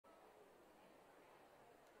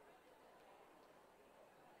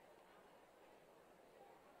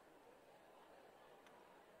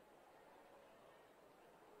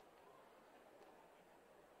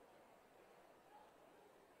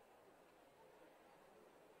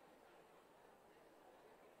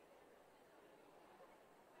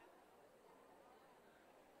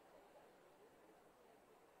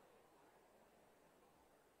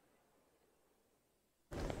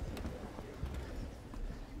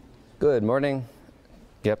Good morning.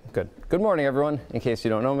 Yep, good. Good morning, everyone. In case you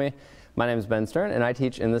don't know me, my name is Ben Stern, and I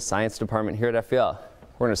teach in the science department here at FVL.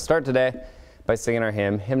 We're going to start today by singing our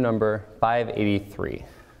hymn number 583.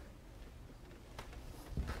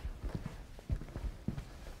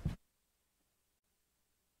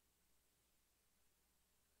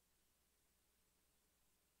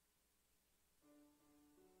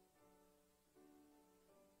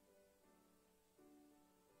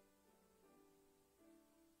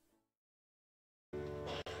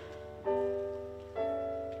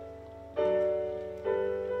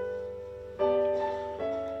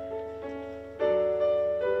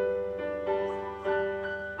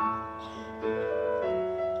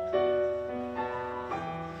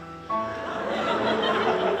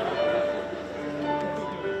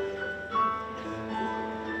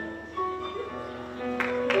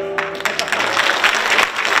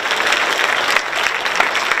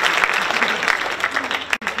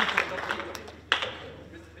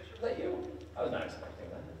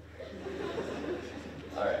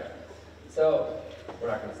 So, we're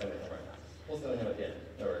not going to sing it right now. We'll sing the hymn at the end.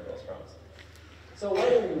 No Rickrolls, promise. So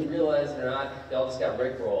whether you realize it or not, they all just got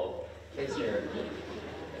Rickrolled. In case you're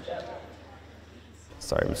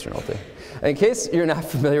Sorry, Mr. Nolte. In case you're not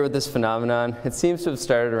familiar with this phenomenon, it seems to have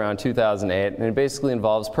started around 2008, and it basically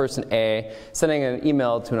involves person A sending an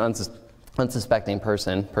email to an unsuspecting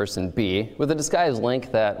person, person B, with a disguised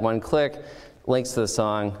link that, one click, links to the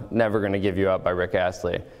song Never Gonna Give You Up by Rick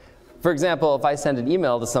Astley. For example, if I send an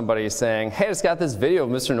email to somebody saying, hey, I just got this video of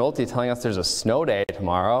Mr. Nolte telling us there's a snow day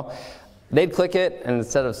tomorrow, they'd click it, and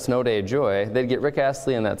instead of Snow Day Joy, they'd get Rick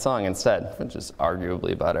Astley in that song instead, which is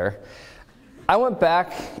arguably better. I went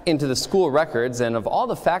back into the school records, and of all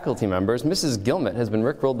the faculty members, Mrs. Gilmet has been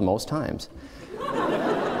Rickrolled the most times.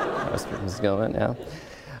 Mrs. Gilmet, yeah.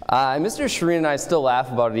 Mr. Shireen and I still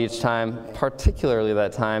laugh about it each time, particularly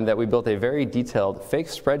that time that we built a very detailed fake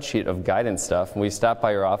spreadsheet of guidance stuff, and we stopped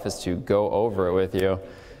by your office to go over it with you.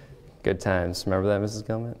 Good times. Remember that, Mrs.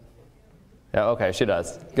 Gilmet? Yeah, okay, she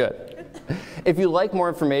does. Good. If you'd like more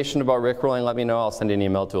information about Rickrolling, let me know. I'll send you an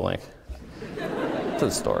email to a link to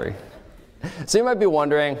the story. So you might be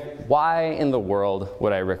wondering, why in the world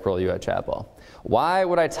would I Rickroll you at Chapel? Why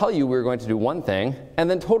would I tell you we were going to do one thing and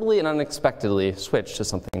then totally and unexpectedly switch to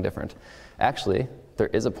something different? Actually, there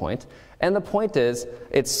is a point, and the point is,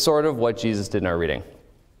 it's sort of what Jesus did in our reading.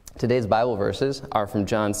 Today's Bible verses are from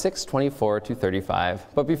John 6:24-35,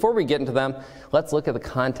 but before we get into them, let's look at the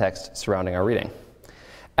context surrounding our reading.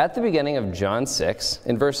 At the beginning of John 6,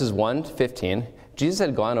 in verses 1-15, Jesus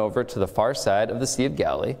had gone over to the far side of the Sea of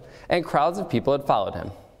Galilee, and crowds of people had followed him.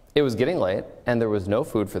 It was getting late, and there was no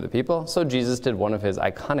food for the people, so Jesus did one of his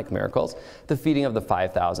iconic miracles, the feeding of the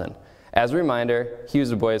 5,000. As a reminder, he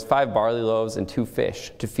used a boy's 5 barley loaves and 2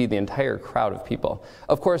 fish to feed the entire crowd of people.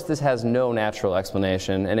 Of course, this has no natural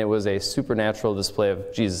explanation, and it was a supernatural display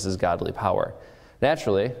of Jesus' godly power.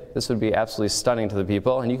 Naturally, this would be absolutely stunning to the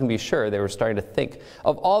people, and you can be sure they were starting to think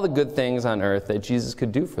of all the good things on earth that Jesus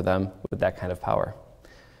could do for them with that kind of power.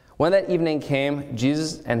 When that evening came,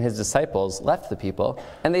 Jesus and his disciples left the people,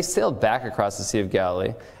 and they sailed back across the Sea of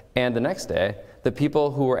Galilee. And the next day, the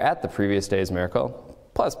people who were at the previous day's miracle,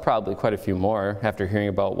 plus probably quite a few more after hearing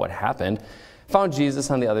about what happened, found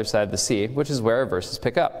Jesus on the other side of the sea, which is where our verses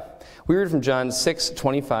pick up. We read from John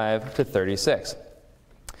 6:25-36.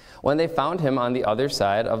 When they found him on the other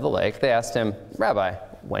side of the lake, they asked him, Rabbi,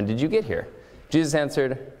 when did you get here? Jesus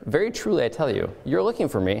answered, very truly I tell you, you're looking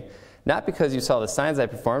for me, not because you saw the signs I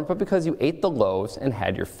performed, but because you ate the loaves and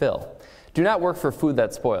had your fill. Do not work for food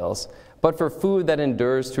that spoils, but for food that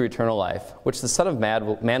endures to eternal life, which the Son of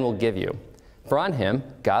Man will give you. For on him,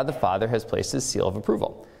 God the Father has placed his seal of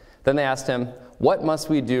approval. Then they asked him, what must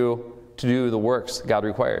we do to do the works God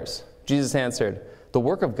requires? Jesus answered, the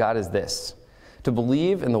work of God is this, to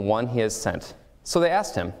believe in the one he has sent. So they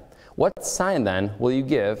asked him, what sign then will you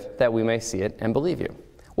give that we may see it and believe you?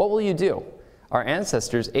 What will you do? Our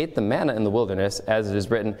ancestors ate the manna in the wilderness, as it is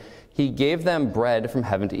written, he gave them bread from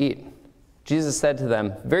heaven to eat. Jesus said to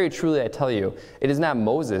them, very truly I tell you, it is not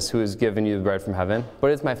Moses who has given you the bread from heaven, but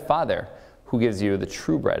it is my Father who gives you the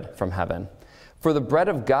true bread from heaven. For the bread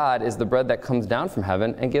of God is the bread that comes down from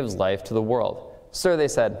heaven and gives life to the world. Sir, they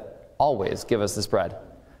said, always give us this bread.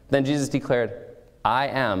 Then Jesus declared, I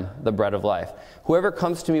am the bread of life. Whoever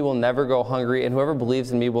comes to me will never go hungry, and whoever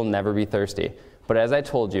believes in me will never be thirsty. But as I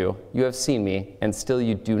told you, you have seen me, and still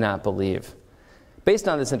you do not believe. Based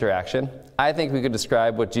on this interaction, I think we could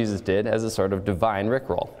describe what Jesus did as a sort of divine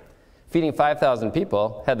Rickroll. Feeding 5,000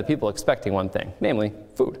 people had the people expecting one thing, namely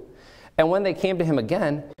food. And when they came to him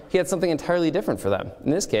again, he had something entirely different for them.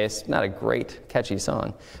 In this case, not a great, catchy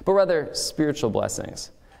song, but rather spiritual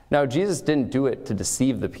blessings. Now, Jesus didn't do it to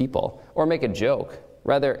deceive the people or make a joke.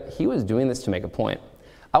 Rather, he was doing this to make a point.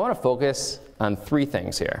 I want to focus on three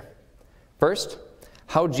things here. First,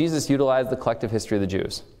 how Jesus utilized the collective history of the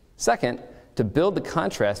Jews. Second, to build the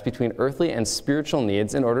contrast between earthly and spiritual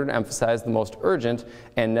needs in order to emphasize the most urgent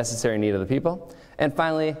and necessary need of the people. And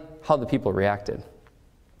finally, how the people reacted.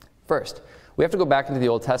 First, we have to go back into the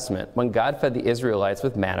Old Testament when God fed the Israelites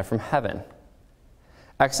with manna from heaven.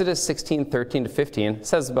 Exodus 16:13-15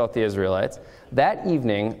 says about the Israelites, "That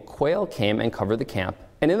evening quail came and covered the camp,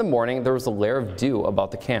 and in the morning there was a layer of dew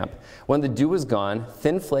about the camp. When the dew was gone,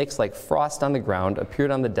 thin flakes like frost on the ground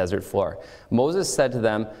appeared on the desert floor. Moses said to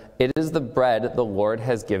them, 'It is the bread the Lord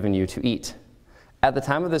has given you to eat.'" At the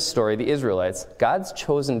time of this story, the Israelites, God's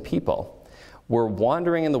chosen people, were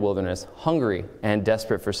wandering in the wilderness, hungry and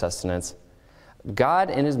desperate for sustenance.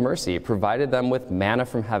 God, in his mercy, provided them with manna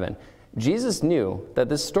from heaven. Jesus knew that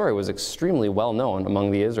this story was extremely well known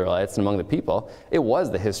among the Israelites and among the people. It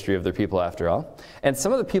was the history of their people, after all. And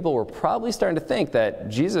some of the people were probably starting to think that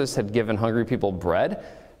Jesus had given hungry people bread.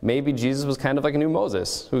 Maybe Jesus was kind of like a new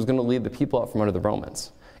Moses who was going to lead the people out from under the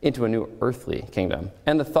Romans into a new earthly kingdom.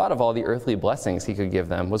 And the thought of all the earthly blessings he could give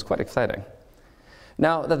them was quite exciting.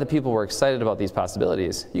 Now that the people were excited about these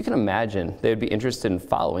possibilities, you can imagine they would be interested in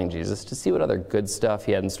following Jesus to see what other good stuff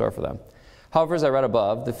he had in store for them. However, as I read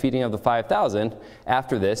above, the feeding of the 5,000,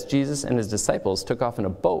 after this, Jesus and his disciples took off in a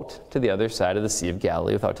boat to the other side of the Sea of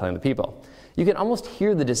Galilee without telling the people. You can almost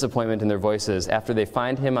hear the disappointment in their voices after they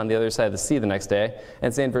find him on the other side of the sea the next day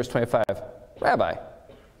and say in verse 25, "Rabbi,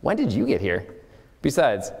 when did you get here?"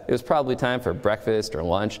 Besides, it was probably time for breakfast or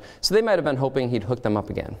lunch, so they might have been hoping he'd hook them up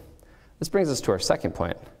again. This brings us to our second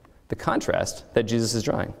point, the contrast that Jesus is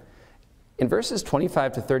drawing. In verses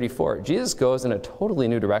 25-34, Jesus goes in a totally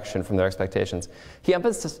new direction from their expectations. He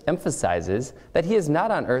emphasizes that he is not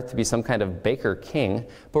on earth to be some kind of baker king,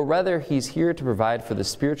 but rather he's here to provide for the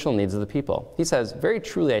spiritual needs of the people. He says, "Very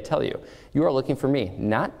truly I tell you, you are looking for me,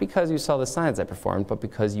 not because you saw the signs I performed, but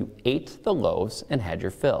because you ate the loaves and had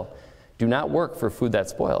your fill. Do not work for food that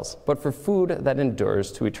spoils, but for food that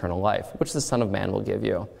endures to eternal life, which the Son of Man will give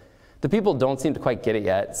you." The people don't seem to quite get it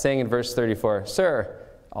yet, saying in verse 34, "Sir,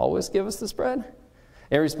 always give us this bread?"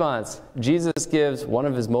 In response, Jesus gives one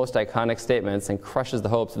of his most iconic statements and crushes the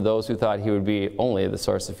hopes of those who thought he would be only the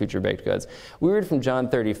source of future baked goods. We read from John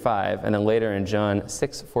 35, and then later in John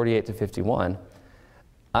 6:48-51,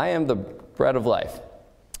 "I am the bread of life.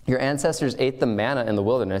 Your ancestors ate the manna in the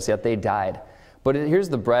wilderness, yet they died. But here's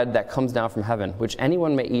the bread that comes down from heaven, which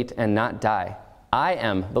anyone may eat and not die. I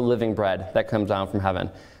am the living bread that comes down from heaven.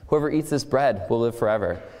 Whoever eats this bread will live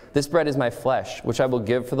forever. This bread is my flesh, which I will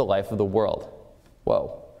give for the life of the world."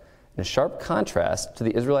 Whoa. In a sharp contrast to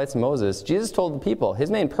the Israelites and Moses, Jesus told the people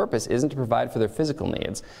his main purpose isn't to provide for their physical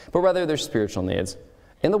needs, but rather their spiritual needs.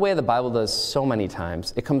 In the way the Bible does so many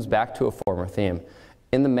times, it comes back to a former theme.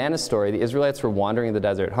 In the manna story, the Israelites were wandering in the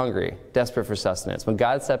desert, hungry, desperate for sustenance, when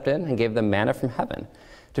God stepped in and gave them manna from heaven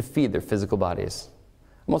to feed their physical bodies.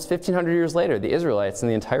 Almost 1,500 years later, the Israelites and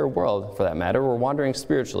the entire world, for that matter, were wandering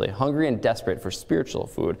spiritually, hungry and desperate for spiritual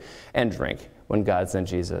food and drink when God sent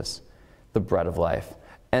Jesus, the bread of life.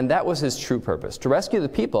 And that was his true purpose, to rescue the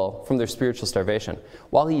people from their spiritual starvation.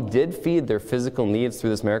 While he did feed their physical needs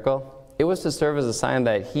through this miracle, it was to serve as a sign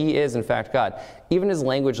that he is, in fact, God. Even his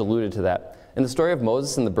language alluded to that. In the story of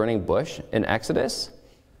Moses and the burning bush in Exodus,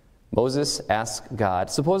 Moses asked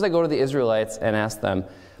God, "Suppose I go to the Israelites and ask them,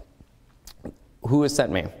 'Who has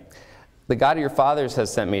sent me?' The God of your fathers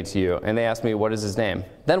has sent me to you." And they asked me, "What is his name?"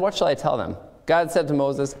 "Then what shall I tell them?" God said to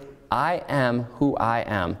Moses, "I am who I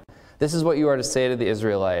am. This is what you are to say to the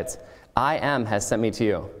Israelites. I am has sent me to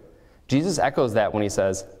you." Jesus echoes that when he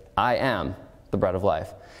says, "I am the bread of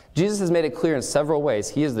life." Jesus has made it clear in several ways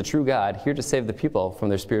he is the true God, here to save the people from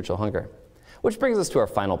their spiritual hunger. Which brings us to our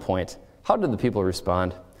final point. How did the people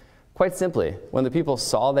respond? Quite simply, when the people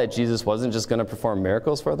saw that Jesus wasn't just going to perform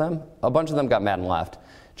miracles for them, a bunch of them got mad and left.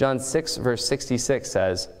 John 6, verse 66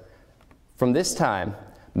 says, "From this time,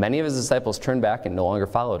 many of his disciples turned back and no longer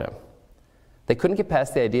followed him." They couldn't get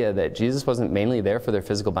past the idea that Jesus wasn't mainly there for their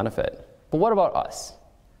physical benefit. But what about us?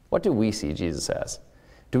 What do we see Jesus as?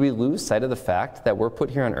 Do we lose sight of the fact that we're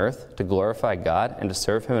put here on earth to glorify God and to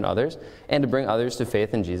serve him and others, and to bring others to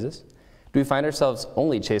faith in Jesus? Do we find ourselves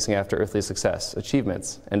only chasing after earthly success,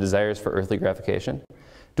 achievements, and desires for earthly gratification?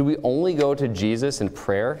 Do we only go to Jesus in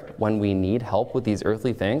prayer when we need help with these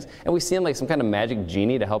earthly things, and we see him like some kind of magic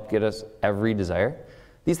genie to help get us every desire?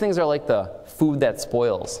 These things are like the food that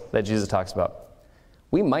spoils that Jesus talks about.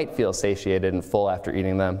 We might feel satiated and full after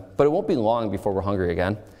eating them, but it won't be long before we're hungry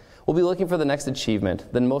again. We'll be looking for the next achievement,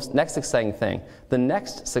 the next exciting thing, the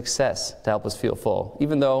next success to help us feel full,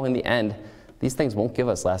 even though in the end, these things won't give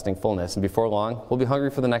us lasting fullness, and before long, we'll be hungry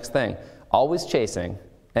for the next thing, always chasing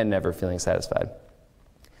and never feeling satisfied.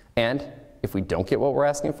 And if we don't get what we're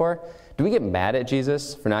asking for, do we get mad at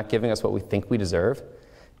Jesus for not giving us what we think we deserve?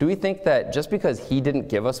 Do we think that just because he didn't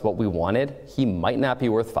give us what we wanted, he might not be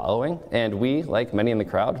worth following, and we, like many in the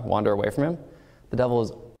crowd, wander away from him? The devil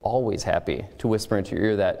is always happy to whisper into your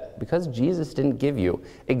ear that because Jesus didn't give you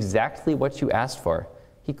exactly what you asked for,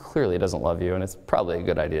 he clearly doesn't love you, and it's probably a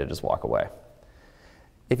good idea to just walk away.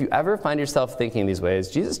 If you ever find yourself thinking these ways,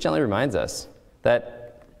 Jesus gently reminds us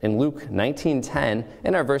that in Luke 19:10,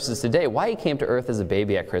 in our verses today, why he came to earth as a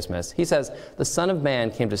baby at Christmas. He says, "The Son of Man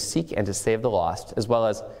came to seek and to save the lost, as well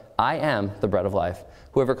as I am the bread of life.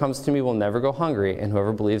 Whoever comes to me will never go hungry, and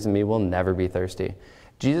whoever believes in me will never be thirsty."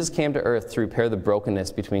 Jesus came to earth to repair the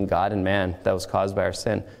brokenness between God and man that was caused by our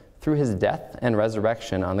sin through his death and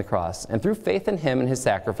resurrection on the cross, and through faith in him and his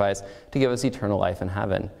sacrifice to give us eternal life in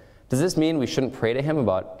heaven. Does this mean we shouldn't pray to him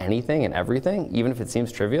about anything and everything, even if it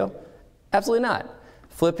seems trivial? Absolutely not.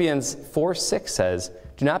 Philippians 4:6 says,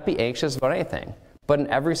 "Do not be anxious about anything, but in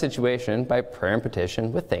every situation, by prayer and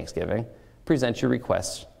petition, with thanksgiving, present your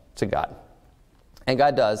requests to God." And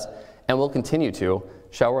God does, and will continue to,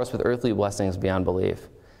 shower us with earthly blessings beyond belief.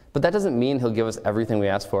 But that doesn't mean he'll give us everything we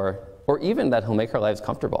ask for, or even that he'll make our lives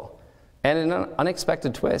comfortable. And in an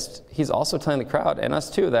unexpected twist, he's also telling the crowd, and us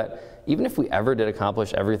too, that even if we ever did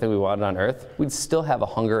accomplish everything we wanted on earth, we'd still have a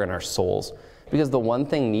hunger in our souls, because the one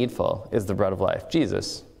thing needful is the bread of life,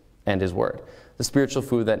 Jesus, and his word, the spiritual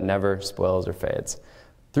food that never spoils or fades.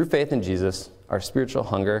 Through faith in Jesus, our spiritual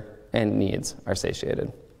hunger and needs are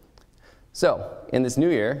satiated. So, in this new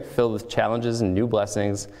year, filled with challenges and new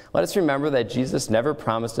blessings, let us remember that Jesus never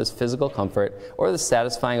promised us physical comfort or the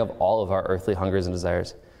satisfying of all of our earthly hungers and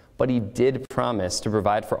desires. But he did promise to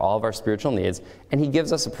provide for all of our spiritual needs, and he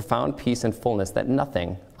gives us a profound peace and fullness that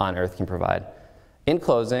nothing on earth can provide. In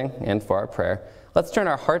closing, and for our prayer, let's turn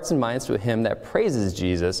our hearts and minds to a hymn that praises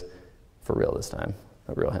Jesus, for real this time,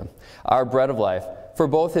 a real hymn, our bread of life, for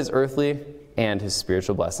both his earthly and his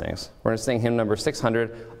spiritual blessings. We're going to sing hymn number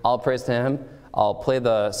 600, All Praise to Him. I'll play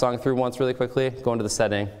the song through once really quickly, go into the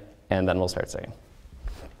setting, and then we'll start singing.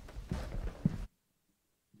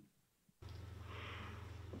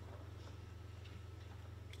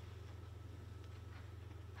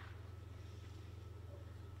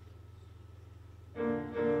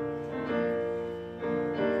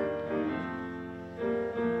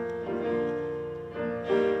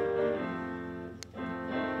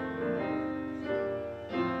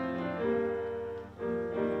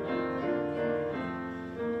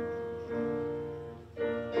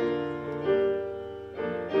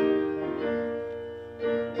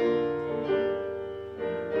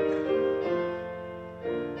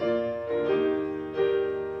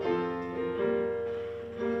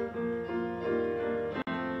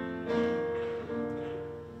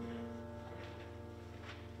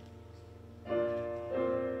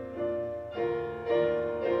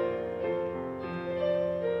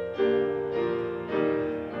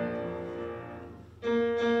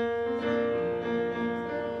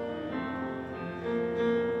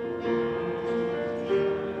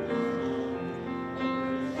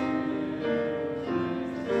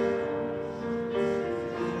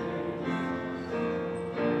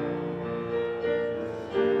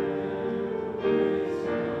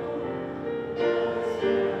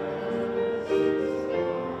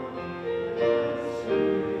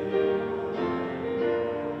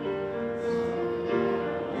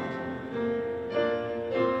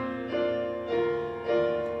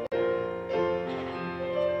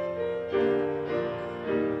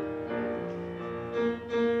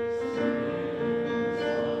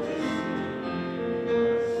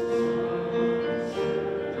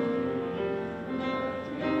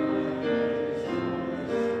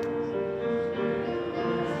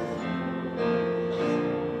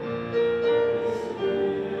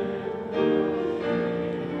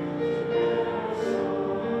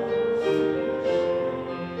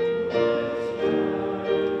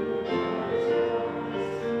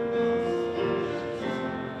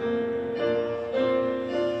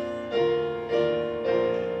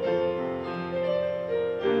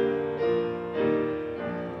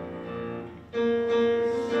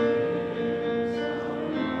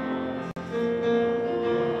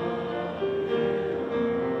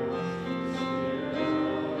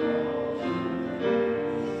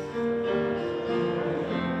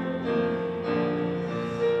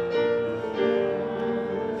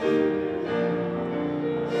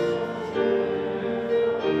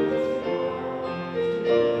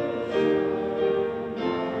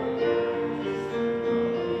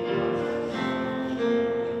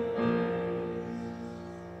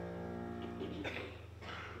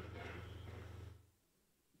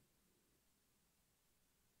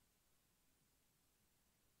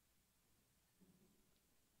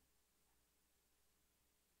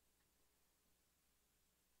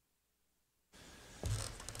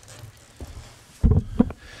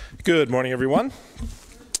 Good morning, everyone.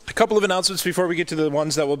 A couple of announcements before we get to the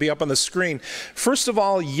ones that will be up on the screen. First of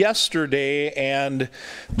all, yesterday, and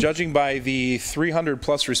judging by the 300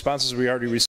 plus responses we already received,